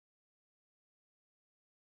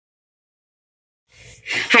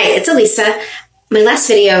Hi, it's Elisa. My last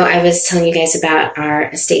video, I was telling you guys about our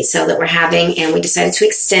estate sale that we're having, and we decided to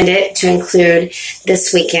extend it to include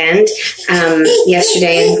this weekend,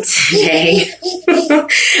 yesterday and today.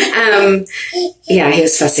 Yeah, he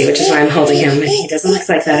was fussy, which is why I'm holding him, and he doesn't look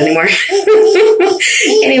like that anymore.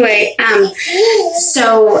 Anyway,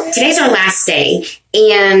 so today's our last day,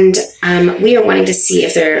 and we are wanting to see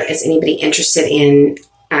if there is anybody interested in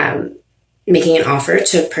making an offer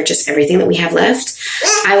to purchase everything that we have left.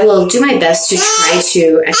 I will do my best to try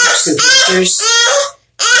to attach some pictures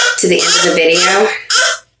to the end of the video.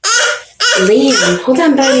 Liam, hold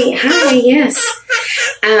on, buddy. Hi, yes.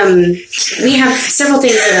 We have several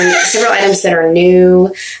items that are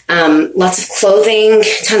new. Lots of clothing,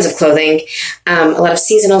 tons of clothing. A lot of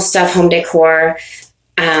seasonal stuff, home decor.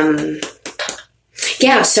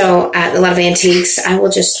 Yeah, so a lot of antiques. I will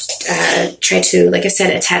just try to, like I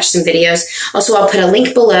said, attach some videos. Also, I'll put a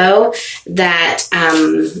link below that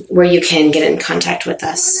where you can get in contact with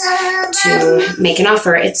us to make an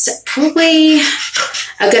offer. It's probably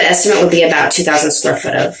a good estimate would be about 2,000 square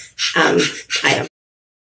foot of item.